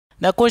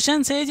The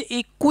question says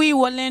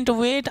equivalent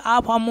weight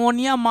of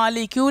ammonia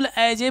molecule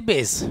as a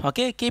base.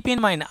 Okay, keep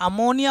in mind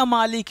ammonia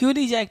molecule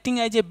is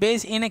acting as a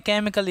base in a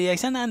chemical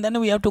reaction, and then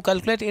we have to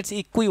calculate its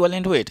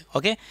equivalent weight.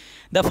 Okay,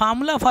 the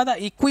formula for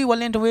the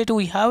equivalent weight,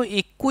 we have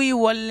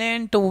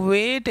equivalent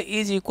weight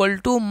is equal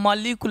to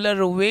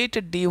molecular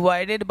weight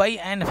divided by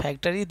n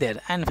factor is there,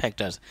 n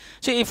factors.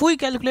 So if we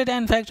calculate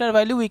n factor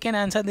value, we can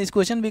answer this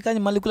question, because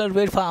molecular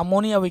weight for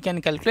ammonia we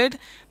can calculate.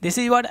 This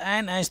is what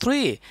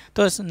NH3.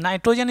 So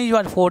nitrogen is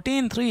what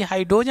 14, 3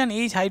 hydrogen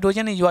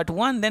is what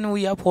 1, then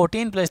we have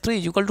 14 plus 3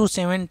 is equal to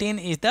 17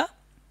 is the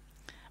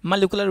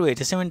molecular weight,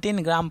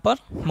 17 gram per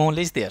mole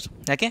is there.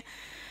 Okay,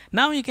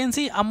 now you can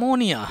see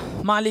ammonia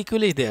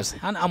molecule is there,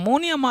 and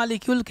ammonia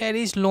molecule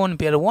carries lone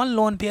pair, one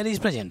lone pair is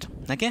present.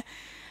 Okay,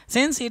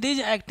 since it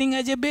is acting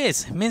as a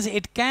base, means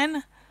it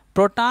can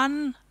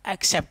proton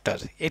acceptor,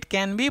 it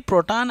can be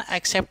proton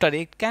acceptor,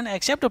 it can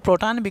accept a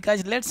proton,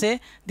 because let's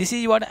say this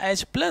is what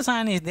H plus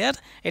ion is there,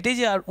 it is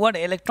what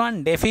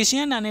electron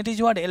deficient, and it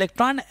is what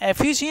electron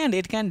efficient,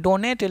 it can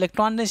donate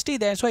electron density,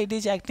 that's why it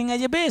is acting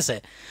as a base.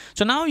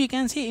 So now you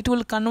can see it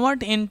will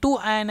convert into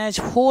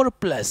NH4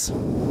 plus,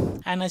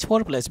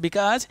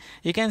 because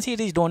you can see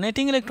it is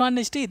donating electron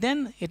density,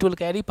 then it will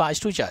carry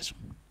positive charge.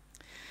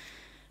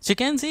 So you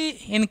can see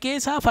in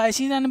case of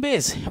acid and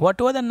base,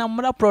 whatever the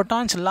number of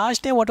protons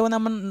last day, whatever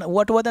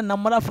the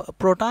number of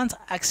protons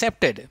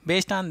accepted,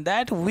 based on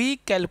that we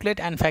calculate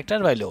n factor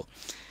value.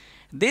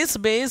 This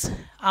base,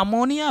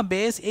 ammonia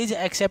base, is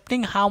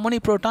accepting how many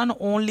proton?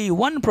 Only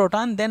one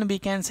proton. Then we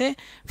can say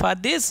for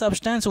this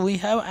substance we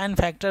have n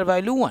factor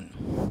value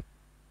 1.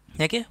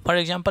 Okay, for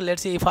example,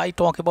 let's say if I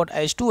talk about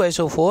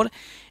H2SO4,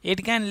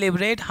 it can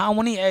liberate how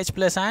many H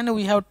plus ion?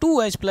 We have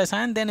 2 H plus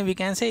ion, then we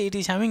can say it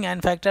is having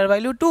n factor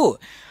value 2.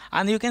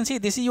 And you can see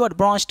this is what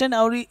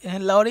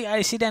Bronsted-Lowry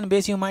acid and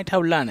base you might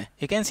have learned.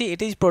 You can see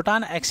it is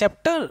proton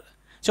acceptor.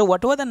 So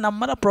whatever the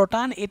number of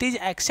proton it is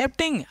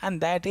accepting, and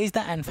that is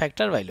the n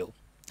factor value.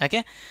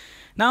 Okay,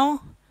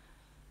 now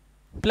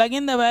plug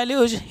in the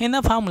values in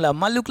the formula.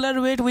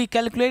 Molecular weight we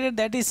calculated,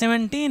 that is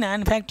 17,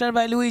 and factor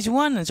value is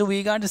 1, so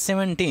we got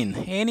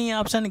 17. Any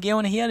option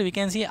given here, we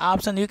can see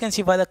option, you can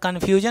see for the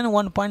confusion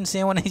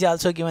 1.7 is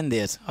also given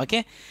there.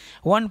 Okay,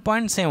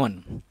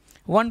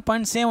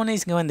 1.7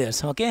 is given there.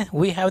 Okay,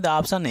 we have the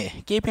option A.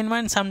 Keep in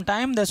mind,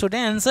 sometime the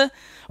students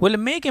will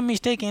make a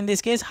mistake in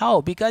this case.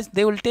 How? Because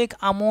they will take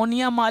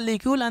ammonia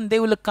molecule and they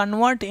will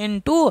convert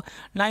into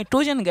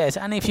nitrogen gas,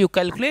 and if you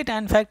calculate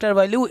n factor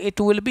value, it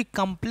will be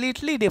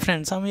completely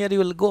different. Somewhere you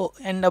will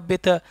end up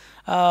with a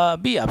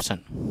B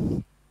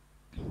option.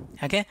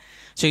 Okay,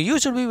 so you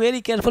should be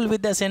very careful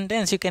with the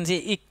sentence. You can say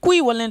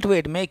equivalent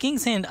weight, making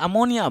sense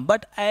ammonia,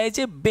 but as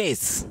a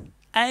base.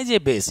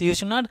 You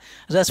should not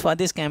rush for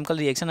this chemical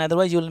reaction,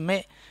 otherwise you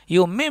may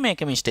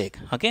make a mistake.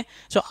 Okay,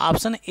 so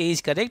option A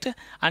is correct,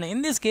 and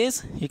in this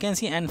case you can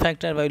see n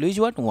factor value is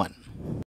what 1.